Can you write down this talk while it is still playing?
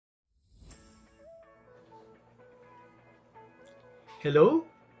Hello,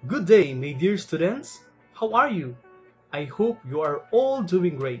 good day, my dear students. How are you? I hope you are all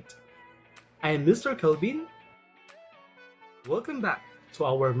doing great. I am Mr. Kelvin. Welcome back to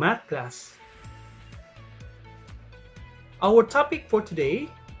our math class. Our topic for today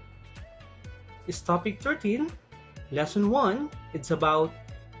is topic 13, lesson 1. It's about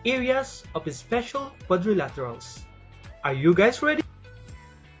areas of special quadrilaterals. Are you guys ready?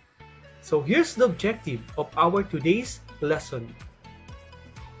 So here's the objective of our today's lesson.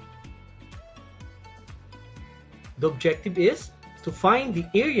 The objective is to find the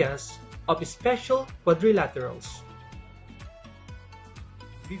areas of special quadrilaterals.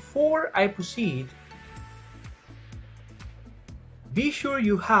 Before I proceed, be sure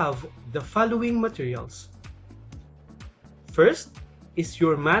you have the following materials. First is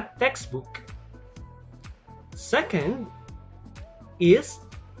your math textbook. Second is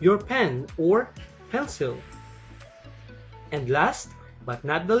your pen or pencil. And last but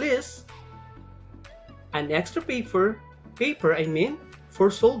not the least, an extra paper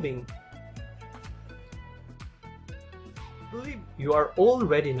for solving. I believe you are all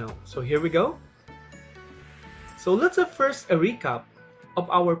ready now. So here we go. So let's have first a recap of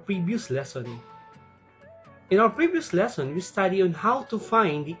our previous lesson. In our previous lesson, we studied on how to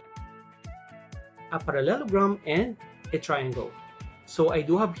find a parallelogram and a triangle. So I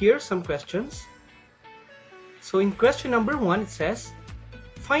do have here some questions. So in question number 1, it says,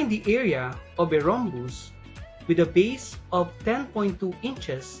 find the area of a rhombus with a base of 10.2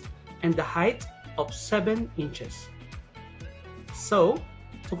 inches and the height of 7 inches. So,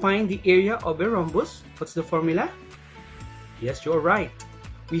 to find the area of a rhombus, what's the formula? Yes, you're right.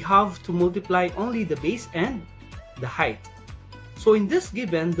 We have to multiply only the base and the height. So in this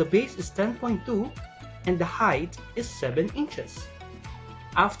given, the base is 10.2 and the height is 7 inches.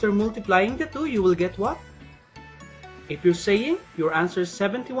 After multiplying the two, you will get what? If you're saying your answer is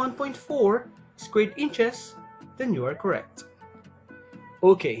 71.4 squared inches, then you are correct.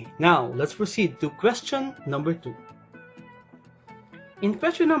 Okay, now let's proceed to question number 2. In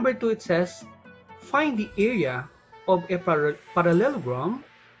question number 2, it says, find the area of a parallelogram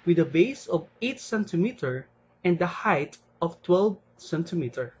with a base of 8 cm and the height of 12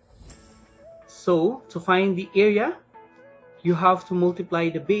 cm. So, to find the area, you have to multiply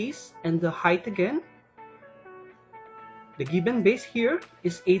the base and the height again. The given base here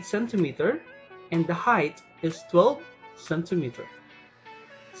is 8 cm and the height is 12 cm.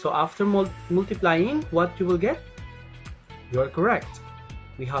 So after multiplying, what you will get? You are correct.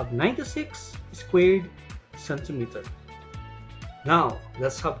 We have 96 squared centimeter. Now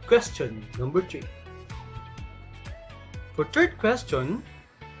let's have question number 3. For third question,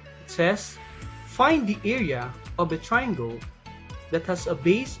 it says, find the area of a triangle that has a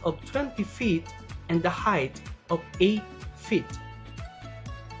base of 20 feet and the height of 8 feet.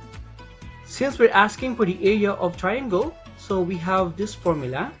 Since we're asking for the area of triangle, so we have this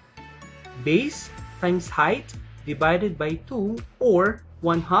formula: base times height divided by 2, or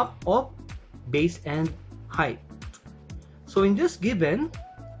 1/2 of base and height. So in this given,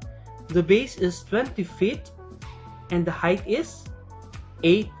 the base is 20 feet and the height is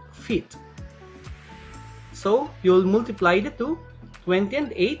 8 feet. So you'll multiply the two, 20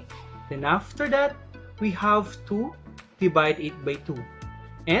 and 8, then after that we have to divide it by 2,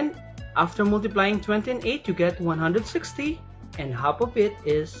 and after multiplying 20 and 8 you get 160, and half of it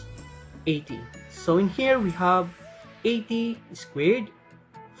is 80. So in here we have 80 squared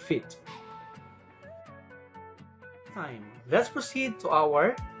feet. Let's proceed to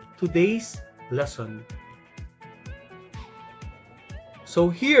our today's lesson. So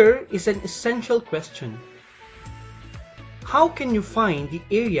here is an essential question. How can you find the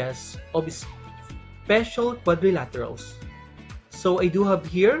areas of special quadrilaterals? So I do have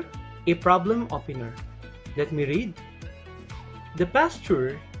here a problem opener. Let me read. The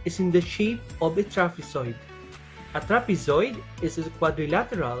pasture is in the shape of a trapezoid. A trapezoid is a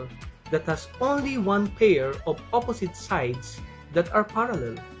quadrilateral that has only one pair of opposite sides that are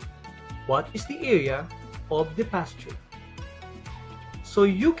parallel. What is the area of the pasture? So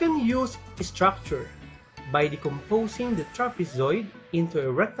you can use a structure by decomposing the trapezoid into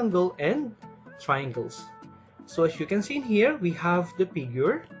a rectangle and triangles. So as you can see in here, we have the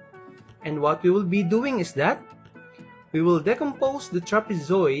figure, and what we will be doing is that we will decompose the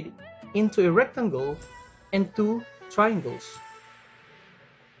trapezoid into a rectangle and 2 triangles.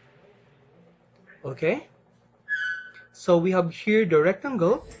 Okay, so we have here the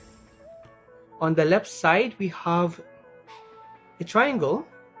rectangle. On the left side we have a triangle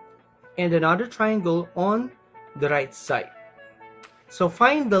and another triangle on the right side. So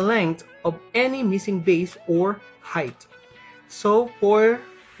find the length of any missing base or height. So for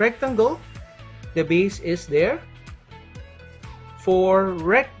rectangle, the base is there. For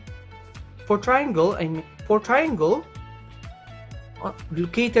triangle,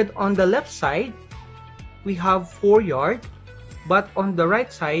 located on the left side, we have 4 yards, but on the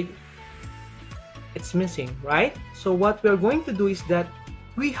right side, it's missing, right? So what we're going to do is that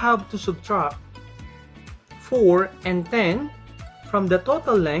we have to subtract 4 and 10 from the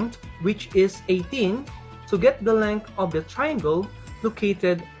total length, which is 18, to get the length of the triangle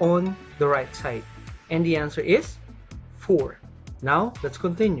located on the right side. And the answer is 4. Now, let's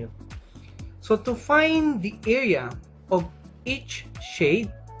continue. So to find the area of each shade,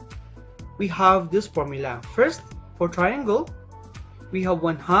 we have this formula. First, for triangle, we have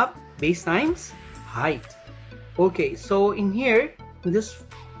 1/2 base times height. Okay, so in here, in this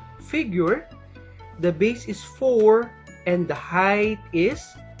figure, the base is 4 and the height is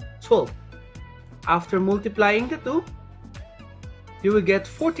 12. After multiplying the two, you will get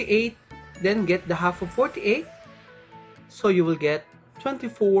 48, then get the half of 48, so you will get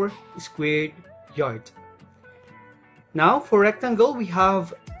 24 squared yards. Now for rectangle, we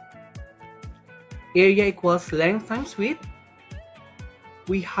have area equals length times width.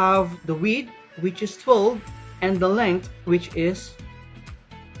 We have the width, which is 12, and the length, which is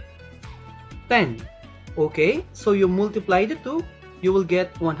 10. Okay, so you multiply the two, you will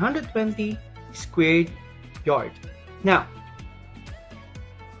get 120 squared yard. Now,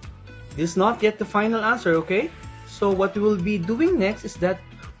 this is not yet the final answer, okay? So what we will be doing next is that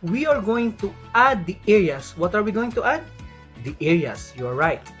we are going to add the areas. What are we going to add? The areas, you are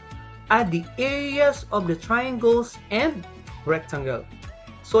right. Add the areas of the triangles and rectangle.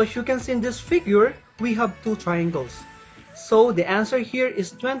 So as you can see in this figure, we have 2 triangles. So the answer here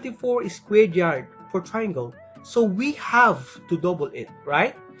is 24 squared yard for triangle. So we have to double it,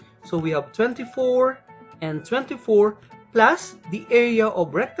 right? So we have 24 and 24 plus the area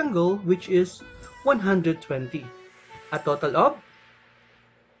of rectangle, which is 120. A total of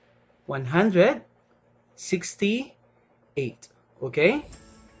 168. Okay?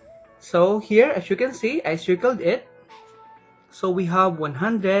 So here, as you can see, I circled it. So we have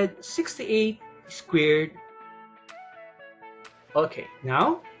 168 squared. Okay,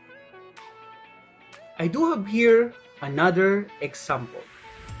 now I do have here another example.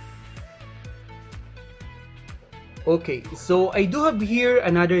 Okay, so I do have here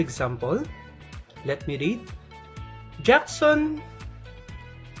another example. Let me read. Jackson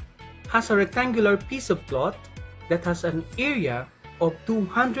has a rectangular piece of cloth that has an area of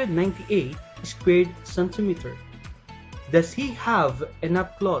 298 square centimeter. Does he have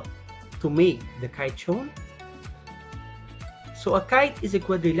enough cloth to make the kite shown? So a kite is a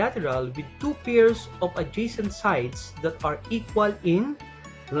quadrilateral with 2 pairs of adjacent sides that are equal in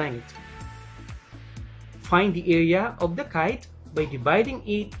length. Find the area of the kite by dividing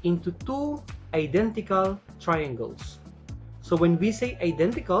it into 2 identical triangles. So when we say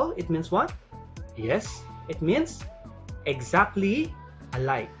identical, it means what? Yes, it means exactly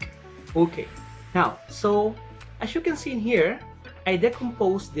alike. Okay, now, so as you can see in here, I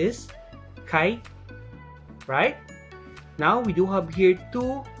decompose this kite, right? Now we do have here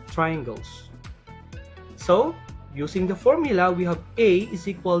 2 triangles. So using the formula, we have A is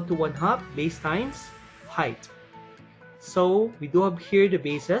equal to 1/2 base times height. So we do have here the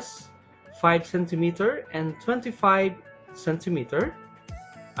bases, 5 centimeter and 25 centimeter,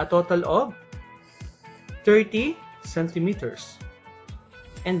 a total of 30 centimeters.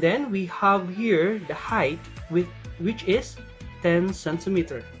 And then we have here the height, which is 10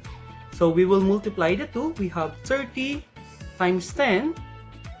 centimeter. So we will multiply the two. We have 30 times 10,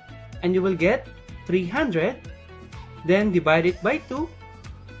 and you will get 300. Then divide it by 2.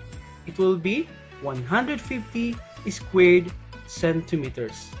 It will be 150 squared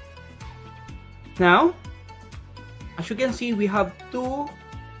centimeters. Now, as you can see, we have 2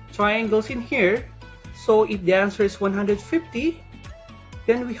 triangles in here. So if the answer is 150,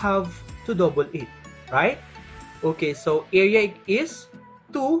 then we have to double it, right? Okay, so area is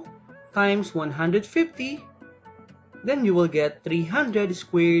 2 times 150. Then you will get 300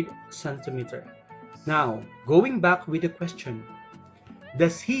 squared centimeter. Now, going back with the question,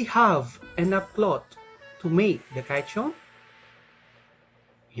 does he have enough cloth to make the kite shown?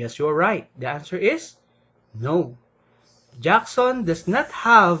 Yes, you are right. The answer is no. Jackson does not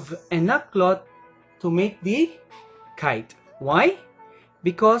have enough cloth to make the kite. Why?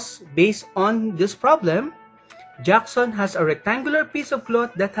 Because based on this problem, Jackson has a rectangular piece of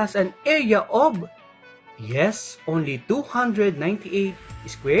cloth that has an area of, yes, only 298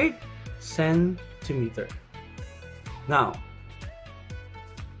 squared centimeter. Now,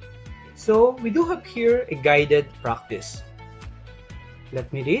 so we do have here a guided practice.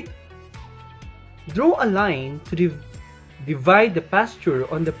 Let me read. Draw a line to divide the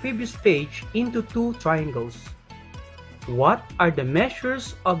pasture on the previous page into two triangles. What are the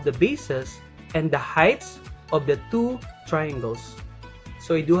measures of the bases and the heights of the two triangles?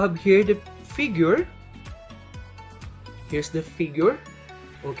 So I do have here the figure. Here's the figure.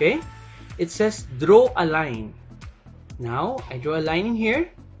 Okay. It says draw a line. Now I draw a line in here.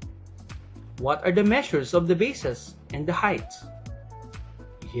 What are the measures of the bases and the heights?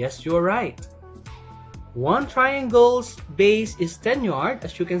 Yes, you're right. One triangle's base is 10 yards,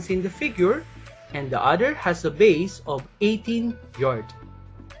 as you can see in the figure, and the other has a base of 18 yards.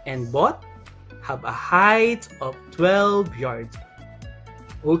 And both have a height of 12 yards.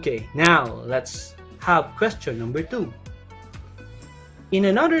 Okay, now let's have question number 2. In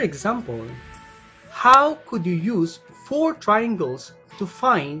another example, how could you use 4 triangles to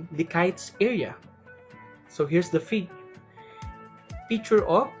find the kite's area? So here's the picture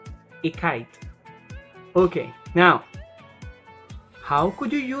of a kite. Okay, now, how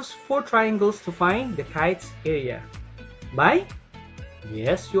could you use 4 triangles to find the kite's area?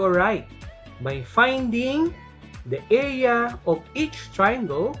 Yes, you are right. By finding the area of each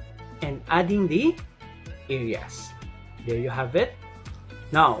triangle and adding the areas. There you have it.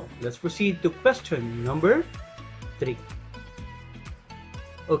 Now, let's proceed to question number 3.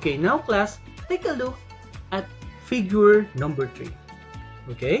 Okay, now class, take a look at figure number 3.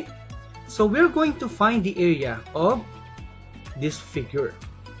 Okay, so we're going to find the area of this figure.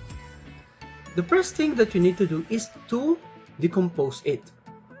 The first thing that you need to do is to decompose it.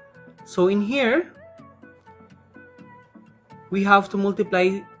 So in here, we have to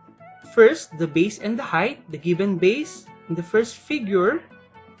multiply first the base and the height. The given base in the first figure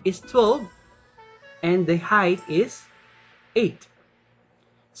is 12 and the height is 8.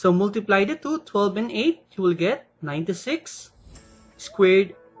 So multiply the two, 12 and 8, you will get 96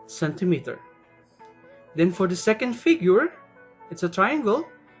 squared centimeter. Then for the second figure, it's a triangle,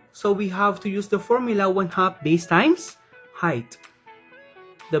 so we have to use the formula 1/2 base times height.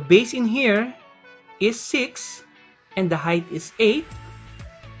 The base in here is 6 and the height is 8.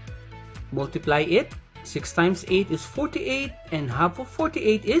 Multiply it. 6 times 8 is 48 and half of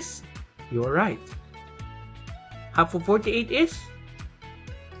 48 is, you're right, half of 48 is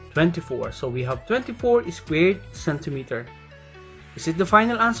 24. So we have 24 squared centimeter. Is it the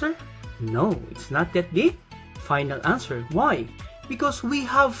final answer? No, it's not yet the final answer. Why? Because we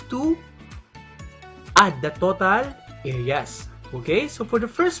have to add the total areas. Okay, so for the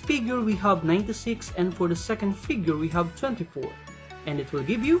first figure we have 96 and for the second figure we have 24, and it will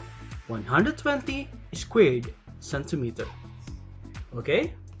give you 120 squared centimeter.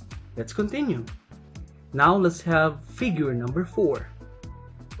 Okay, let's continue. Now let's have figure number 4.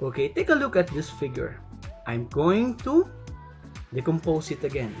 Okay, take a look at this figure. I'm going to decompose it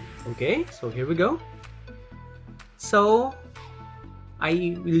again. Okay, so here we go. So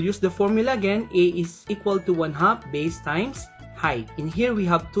I will use the formula again. A is equal to 1/2 base times height. In here we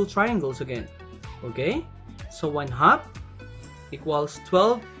have 2 triangles again. Okay, so 1/2 equals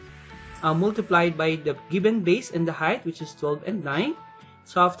 12 multiplied by the given base and the height, which is 12 and 9.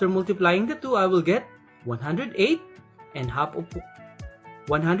 So after multiplying the two, I will get 108, and half of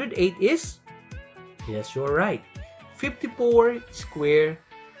 108 is, yes, you're right, 54 square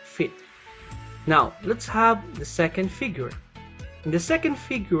feet. Now let's have the second figure. In the second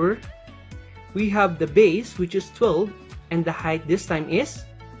figure, we have the base, which is 12, and the height this time is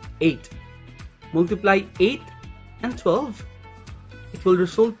 8. Multiply 8 and 12, it will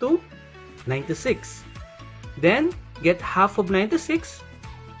result to 96. Then get half of 96.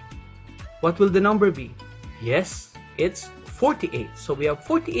 What will the number be? Yes, it's 48. So we have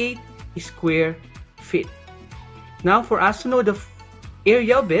 48 square feet. Now for us to know the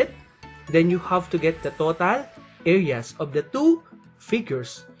area of it, then you have to get the total areas of the two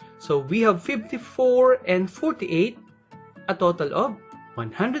figures. So we have 54 and 48, a total of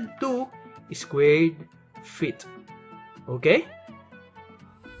 102 squared feet. Okay?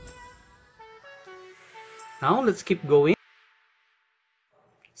 Now let's keep going.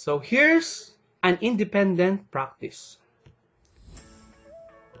 So here's an independent practice.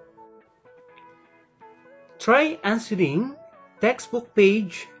 Try answering textbook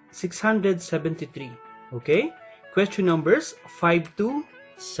page 673. Okay? Question numbers 5 to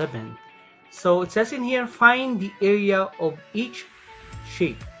 7. So it says in here, find the area of each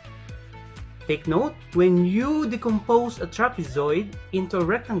shape. Take note, when you decompose a trapezoid into a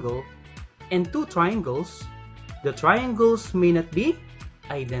rectangle and two triangles, the triangles may not be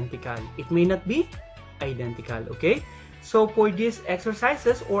identical. It may not be identical, okay? So for these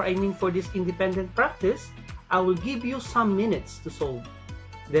exercises, or I mean for this independent practice, I will give you some minutes to solve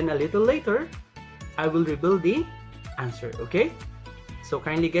Then a little later, I will reveal the answer, okay? So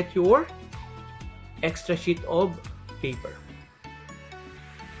kindly get your extra sheet of paper.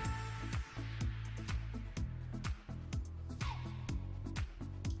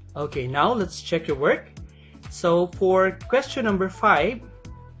 Okay, now let's check your work. So for question number 5,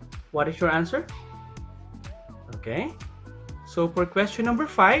 what is your answer? Okay, so for question number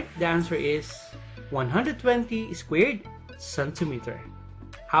 5, the answer is 120 squared centimeter.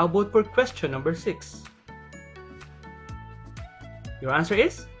 How about for question number 6? Your answer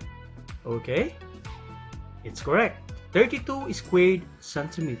is? Okay, it's correct. 32 squared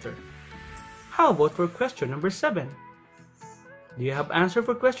centimeter. How about for question number 7? Do you have answer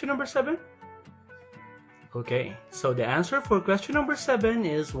for question number 7? Okay, so the answer for question number 7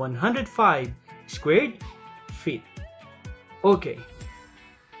 is 105 squared feet. Okay,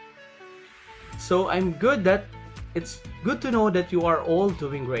 so it's good to know that you are all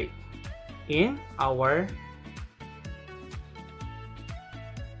doing great in our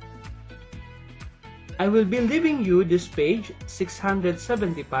I will be leaving you this page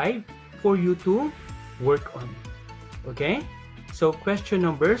 675 for you to work on. Okay, so question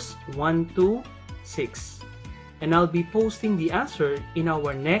numbers 1 to 6, and I'll be posting the answer in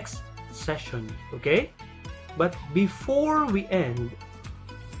our next session. Okay, but before we end,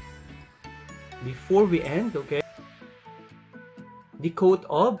 okay, the quote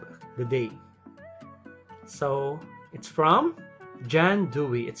of the day. So it's from John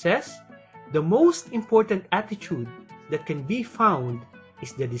Dewey. It says, "The most important attitude that can be found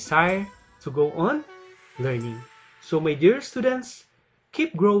is the desire to go on learning." So my dear students,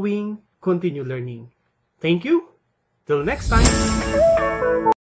 keep growing, continue learning. Thank you. Till next time.